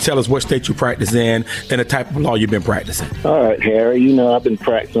then tell us what state you practice in and the type of law you've been practicing. All right, Harry. I've been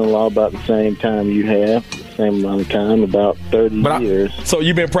practicing law about the same time you have, the same amount of time, about 30 years. So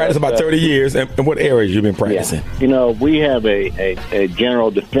you've been practicing about 30 years, and what areas you've been practicing? Yeah. We have a general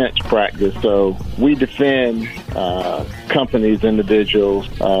defense practice, so we defend companies, individuals,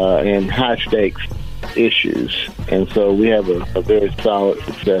 in high-stakes issues. And so we have a very solid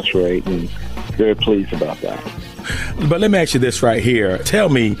success rate, and very pleased about that. But let me ask you this right here. Tell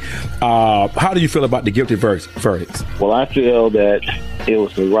me, how do you feel about the guilty verdicts? Well, I feel that it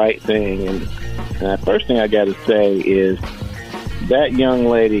was the right thing. And the first thing I got to say is that young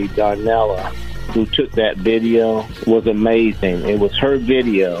lady, Darnella, who took that video, was amazing. It was her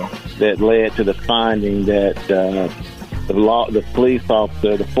video that led to the finding that the police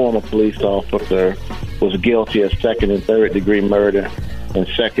officer, the former police officer, was guilty of second and third degree murder and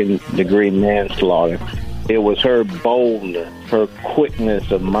second degree manslaughter. It was her boldness, her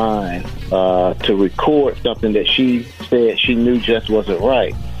quickness of mind to record something that she said she knew just wasn't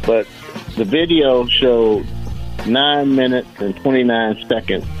right. But the video showed 9 minutes and 29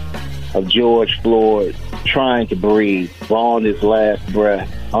 seconds of George Floyd trying to breathe, drawing his last breath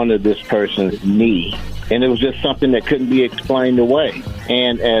under this person's knee. And it was just something that couldn't be explained away.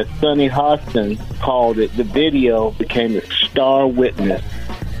 And as Sonny Hostin called it, the video became a star witness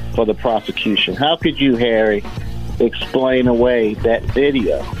for the prosecution. How could you, Harry, explain away that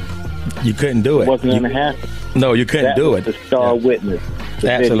video? You couldn't do it. It wasn't going to happen. No, you couldn't do it. The star witness.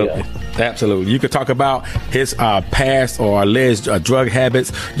 Absolutely. Video. Absolutely. You could talk about his past or alleged drug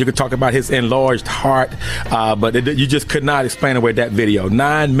habits. You could talk about his enlarged heart, but you just could not explain away that video.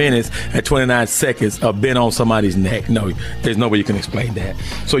 9 minutes and 29 seconds of being on somebody's neck. No, there's no way you can explain that.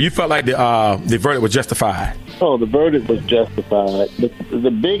 So you felt like the verdict was justified? Oh, the verdict was justified.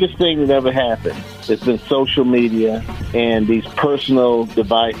 The biggest thing that ever happened has been social media and these personal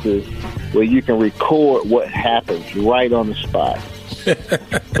devices where you can record what happens right on the spot.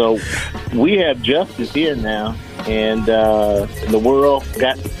 So we have justice here now, and the world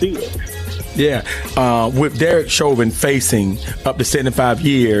got to see it. Yeah, with Derek Chauvin facing up to 75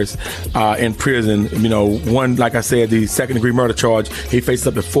 years in prison, one, like I said, the second-degree murder charge, he faces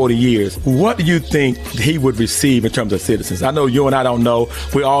up to 40 years. What do you think he would receive in terms of sentences? I know you and I don't know.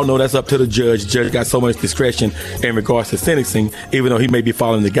 We all know that's up to the judge. The judge got so much discretion in regards to sentencing, even though he may be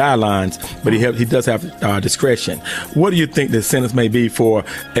following the guidelines, but he does have discretion. What do you think the sentence may be for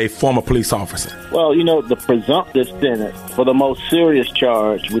a former police officer? Well, the presumptive sentence for the most serious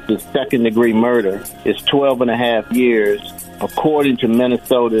charge, which is second-degree murder, is 12 and a half years, according to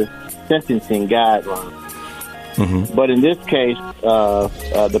Minnesota's sentencing guidelines. Mm-hmm. But in this case,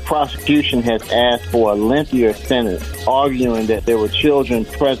 the prosecution has asked for a lengthier sentence, arguing that there were children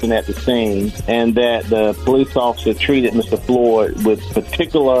present at the scene and that the police officer treated Mr. Floyd with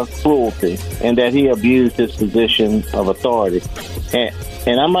particular cruelty and that he abused his position of authority.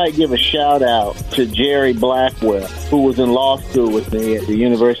 And I might give a shout out to Jerry Blackwell, who was in law school with me at the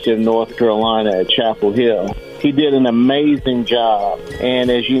University of North Carolina at Chapel Hill. He did an amazing job. And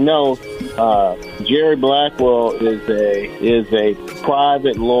as you know, Jerry Blackwell is a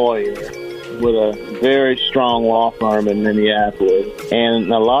private lawyer with a very strong law firm in Minneapolis.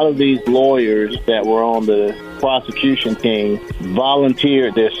 And a lot of these lawyers that were on the prosecution team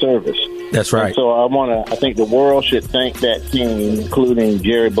volunteered their service. That's right. And so I think the world should thank that team, including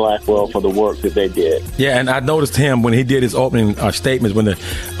Jerry Blackwell, for the work that they did. Yeah, and I noticed him when he did his opening statements when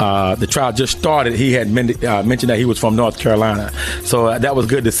the trial just started. He had mentioned that he was from North Carolina, so that was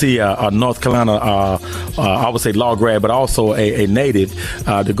good to see a North Carolina, I would say law grad, but also a native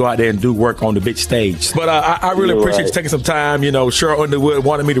to go out there and do work on the big stage. But I really appreciate you taking some time. You know, Cheryl Underwood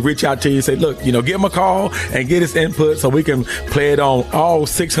wanted me to reach out to you and say, look, you know, give him a call and get his input so we can play it on all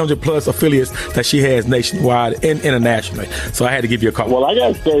 600 plus affiliates that she has nationwide and internationally. So I had to give you a call. Well, I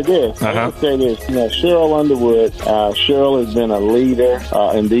got to say this. I got to say this. You know, Cheryl Underwood, Cheryl has been a leader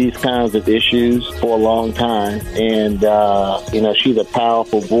in these kinds of issues for a long time. And, you know, she's a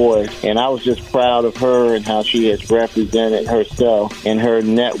powerful voice. And I was just proud of her and how she has represented herself and her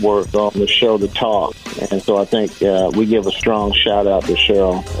network on the show The Talk. And so I think we give a strong shout out to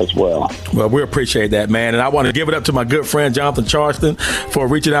Cheryl as well. Well, we appreciate that, man. And I want to give it up to my good friend, Jonathan Charleston, for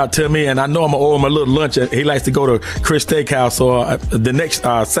reaching out to me. And I know I'm going to owe him a little lunch. He likes to go to Chris Steakhouse, so the next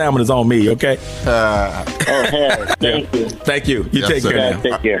salmon is on me, okay? Thank you. Thank you. You take care now.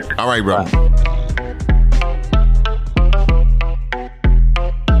 Take care. All right, bro.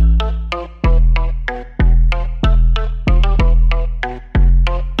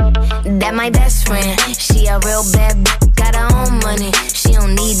 That my best friend, she a real bad got her own money. She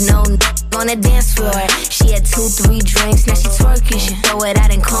don't need no on the dance floor. She had 2-3 drinks, now she twerking. She throw it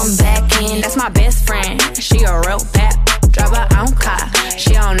out and come back in. That's my best friend, she a real bad drive her own car.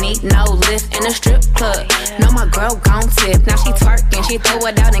 She don't need no lift in a strip club. No, my girl gon' tip. Now she twerking, she throw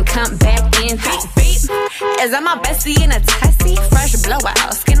it out and come back in. Beep, beep. Is that my bestie in a tessie? Fresh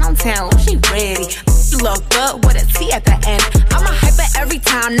blowout, skin on town, she ready. Look good with a T at the end. I'm a hyper every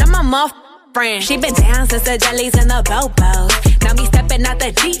time, now my muff friend. She been down since the jellies and the bobos. Now me stepping out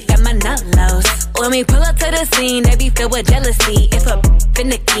the Jeep, got my nut-lows. When we pull up to the scene, they be filled with jealousy. If a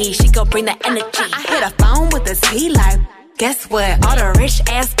finicky, she gon' bring the energy. I hit a phone with a T like, guess what? All the rich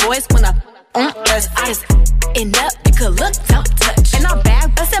ass boys wanna us. I just end up, you could look, don't touch. And I'm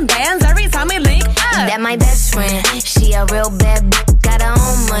back bustin' bands every time we link up. That my best friend, she a real bad got her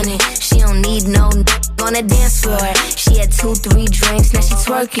own money. She don't need no on the dance floor. She had 2-3 drinks, now she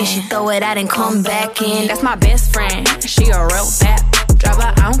twerking. She throw it out and come back in. That's my best friend, she a real bad drive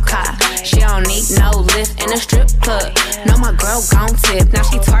her own car. She don't need no lift in a strip club. No, my girl gon' tip. Now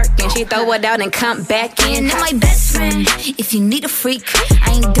she twerking, she throw it out and come back in. That my best friend, if you need a freak,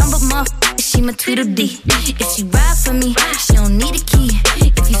 I ain't dumb but motherfucker, she my Tweedledee. If she ride for me, she don't need a key.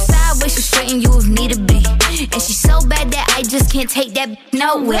 If you sideways, she straighten you if need to be. And she so bad that I just can't take that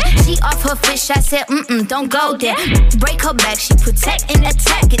nowhere. She off her fish, I said, don't go there. Break her back, she protect and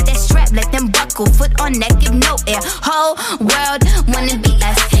attack. Get that strap, let them buckle, foot on neck, give no air. Whole world wanna be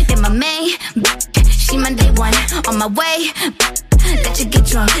us. Then my main, she my day one. On my way, let you get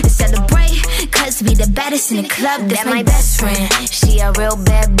drunk and celebrate. Cause we the baddest in the club, that's my best friend. She a real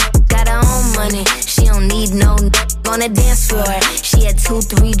bad got her own money. She don't need no on the dance floor. She had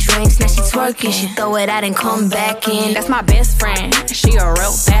 2-3 drinks, now she twerking. She throw it out and come back in. That's my best friend, she a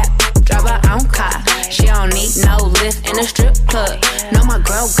real bad drive her own car. She don't need no lift in a strip club. No, my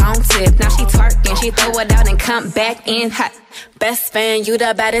girl gon' tip. Now she twerking, she throw it out and come back in hot. Best fan, you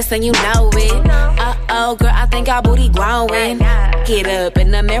the baddest and you know it. Uh-oh, girl, I think our booty growing. Get up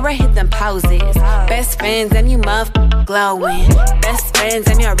in the mirror, hit them poses. Best friends and you muff glowing. Best friends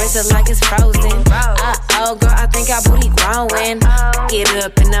and your wrist is like it's frozen. Uh-oh, girl, I think our booty growing. Get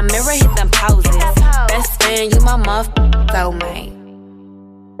up in the mirror, hit them poses. Best friend, you my muff soulmate.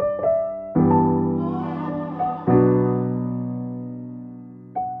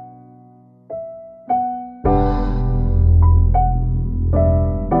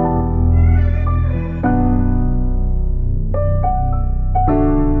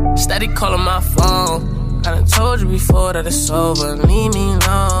 Steady calling my phone. I done told you before that it's over. Leave me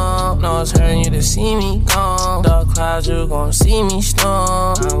alone. No, it's hurting you to see me gone. Dark clouds, you gon' see me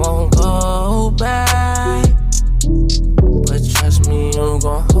storm. I won't go back, but trust me, you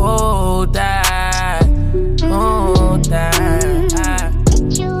gon' hold that. Hold that.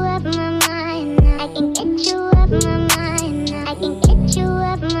 Get you up my mind. I can get you up my mind. I can get you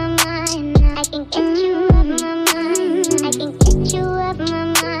up my mind. I can get you up my mind. I can get you up my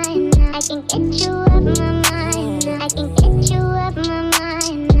mind. I can get you up my mind. I can get you up my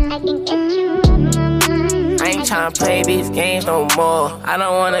mind. I can get you up my mind. I ain't tryna play these games no more. I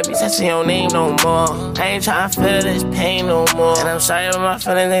don't wanna be touching your name no more. I ain't tryna feel this pain no more. And I'm sorry, but my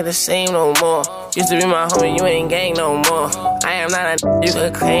feelings ain't the same no more. Used to be my homie, you ain't gang no more. I am not a you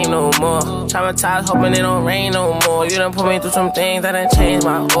could claim no more. Traumatized, hoping it don't rain no more. You done put me through some things that done changed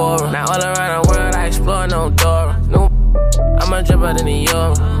my aura. Now all around the world, I explore no door. No, I'm a dripper than the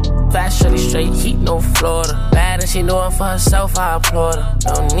Euro. Fast, shorty, straight heat, no Florida. Bad and she do it for herself, I applaud her.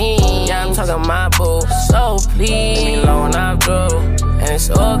 No need, yeah, I'm talking my boo. So please, leave me alone, I'm through. And it's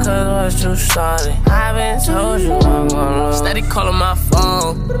all cause what you started. I been told you I'm gonna lose. Steady calling my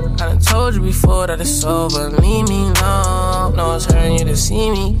phone. I done told you before that it's over. Leave me alone. No, it's hurting you to see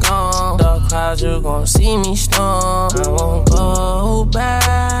me gone. Dark clouds, you gon' see me storm. I won't go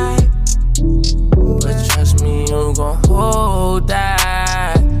back. But trust me, you gon' hold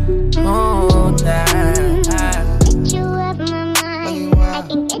that. Hold that. Get you up my mind. I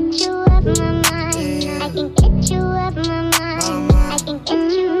can get you up my mind. I can get you up my mind. I can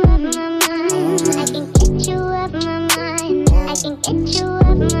get you up my mind. I can get you up my mind. I can get you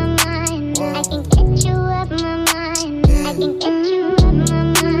up my mind. I can get you up my mind. I can get you up my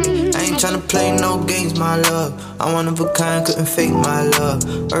mind. I ain't tryna play no games, my love. I'm one of a kind, couldn't fake my love.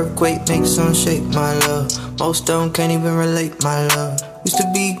 Earthquake makes sun shake, my love. Most of them can't even relate, my love. Used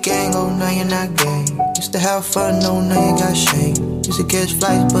to be gang, oh now you're not gang. Used to have fun, oh now you got shame. Used to catch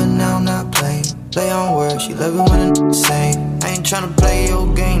flights, but now I'm not playing. Play on words, she love it when it's the same. I ain't tryna play your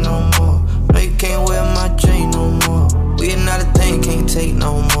game no more. No, you can't wear my chain no more. We are not a thing, can't take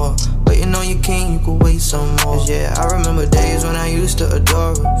no more. Waiting on your king, you could wait some more. Yeah, I remember days when I used to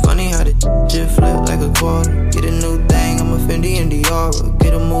adore her. Funny how the just flip like a quarter. Get a new thing, I'm a Fendi and Dior.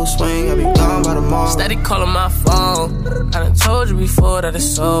 Get a mood swing, I'll be gone by tomorrow. Steady calling my phone. I done told you before that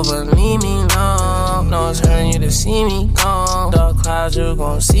it's over. Leave me alone. No, it's hurting you to see me gone. Dark clouds, you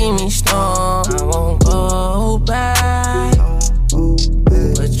gon' see me storm. I won't go back.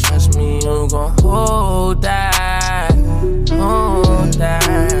 But trust me, you gon' hold that. Hold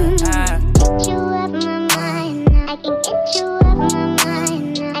that. Get you up my mind. I can get you up my mind.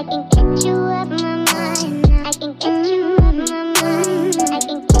 I can get you up my mind. I can get you up my mind. I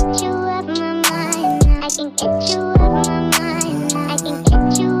can get you up my mind. I can get you up my mind. I can get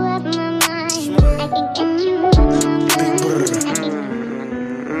you up my mind. I can get you up my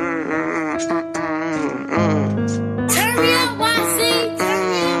mind. Turn me up, YC. Turn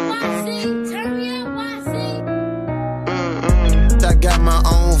me up, YC. Turn me up, YC. I got my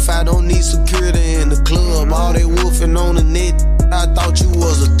own fight, don't need security in the club. All they wolfing on the net, I thought you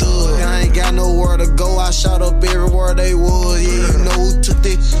was a thug. I ain't got nowhere to go, I shot up everywhere they was. Yeah, you know who took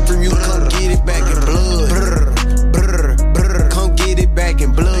it from you, come get it back in blood. Brr, brr, brr, come get it back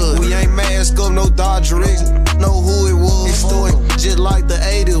in blood. We ain't mask up, no Dodger X, know who it was. It's story just like the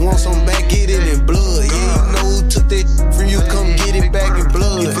 80s, want some back, get it in blood. Yeah, you know who took that from you, come get it back in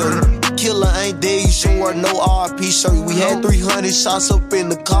blood. Killer ain't dead, you should wear no RP shirt. We had 300 shots up in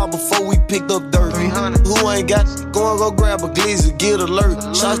the car before we picked up dirt. Who ain't got go grab a glizzy, get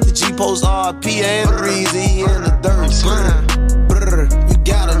alert. Shots to G-Post RP and Breezy, he in the dirt. Brr, you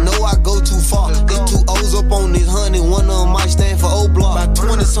gotta know I go too far. They two O's up on this 100, one of them might stand for O-Block. About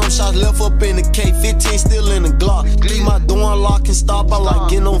 20 some shots left up in the K, 15 still in the Glock. Keep my door unlocked and stop, I like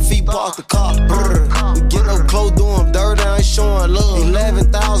getting on feet, park the car. Brr, we get up close, do them dirty, I ain't showing love.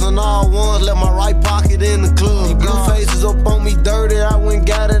 11,000 all ones, left my right pocket in the club. These blue faces up on me dirty, I went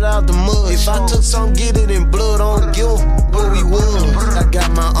got it out the mud. If I took some, get it in blood, I don't give a but we was. I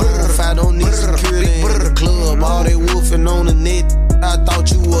got my own fight, don't need security in the club. All they wolfing on the net, I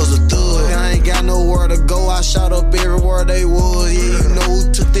thought you was a thug. I ain't got nowhere to go, I shot up everywhere they was. Yeah, you know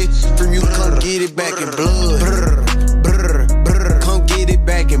who took it from you, come get it back in blood. Brr, brr, brr, come get it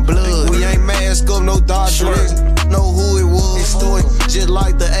back in blood. We ain't mask up, no Dodger X, know who it was. It's story just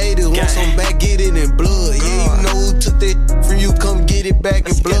like the 80s, want some back, get it in blood. Yeah, you know who took that from you, come get it back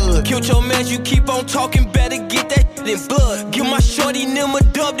in blood. Killed your man, you keep on talking, better get that in blood. Give my shorty them a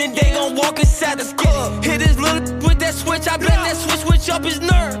dub, then they gon' walk inside the club. Hit his little with that switch, I bet that switch up his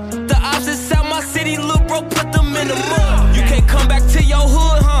nerve. The ops inside my city, little bro, put them in the mud. You can't come back to your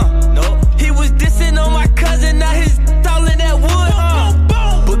hood, huh? No. He was dissing on my cousin, now his all in that wood,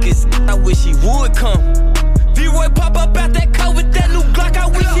 huh? Book his, I wish he would come. V-Roy pop up out that car with that new Glock, I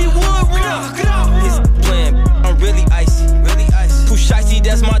wish he would run. His plan, I'm really icy, really icy. Pooh shicey,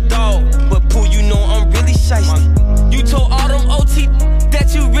 that's my dog, but Pooh, you know I'm really shicey. You told all them OT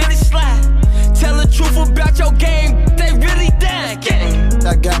that you really slide. Tell the truth about your game, they really dying.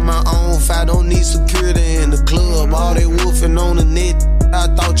 I got my own fight, don't need security in the club. All they wolfing on the net, I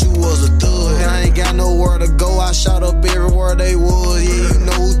thought you was a thug. I ain't got nowhere to go, I shot up everywhere they was. Yeah, you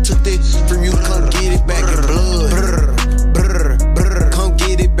know who took it from you, come get it back in blood.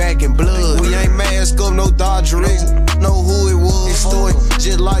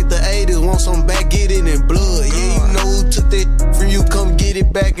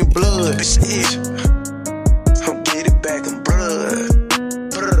 it back in blood. Shit. I'm get it back in blood.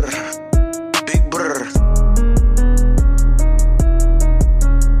 Brr. Big brr.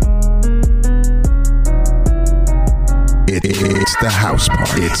 It's the house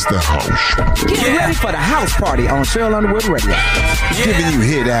party. It's the house party. Get ready for the house party on Cheryl Underwood Radio. Giving you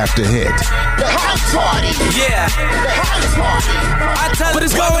hit after hit. The house party. Yeah. The house party. I tell but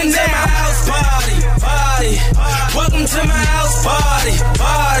it's going down. My house party. Party. Welcome to my house party.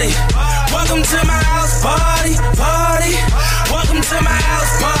 Party. Welcome to my house party. Party. Welcome to my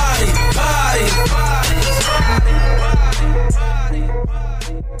house party. Party. Party. Party. Party.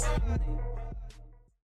 Party.